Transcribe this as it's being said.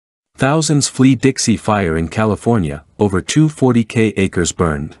Thousands flee Dixie Fire in California, over 240,000 acres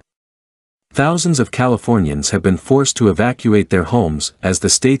burned. Thousands of Californians have been forced to evacuate their homes as the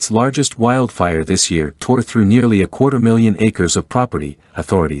state's largest wildfire this year tore through nearly 250,000 acres of property,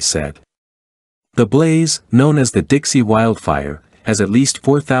 authorities said. The blaze, known as the Dixie Wildfire, has at least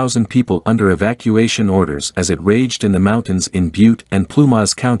 4,000 people under evacuation orders as it raged in the mountains in Butte and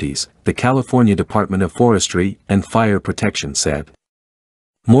Plumas counties, the California Department of Forestry and Fire Protection said.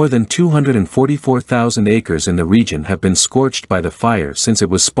 More than 244,000 acres in the region have been scorched by the fire since it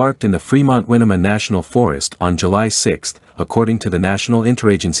was sparked in the Fremont-Winema National Forest on July 6, according to the National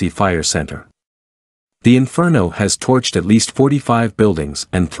Interagency Fire Center. The inferno has torched at least 45 buildings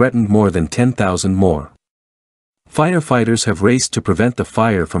and threatened more than 10,000 more. Firefighters have raced to prevent the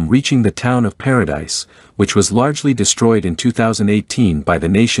fire from reaching the town of Paradise, which was largely destroyed in 2018 by the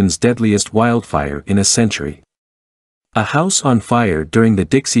nation's deadliest wildfire in a century. A house on fire during the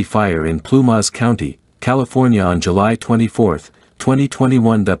Dixie Fire in Plumas County, California on July 24,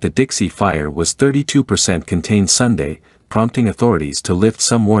 2021. The Dixie Fire was 32% contained Sunday, prompting authorities to lift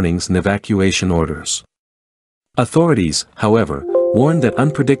some warnings and evacuation orders. Authorities, however, warned that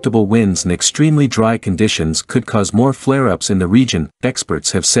unpredictable winds and extremely dry conditions could cause more flare-ups in the region.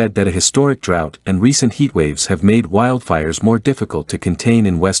 Experts have said that a historic drought and recent heatwaves have made wildfires more difficult to contain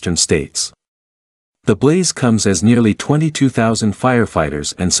in western states. The blaze comes as nearly 22,000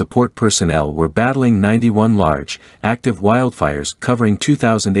 firefighters and support personnel were battling 91 large, active wildfires covering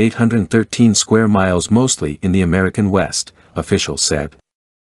 2,813 square miles mostly in the American West, officials said.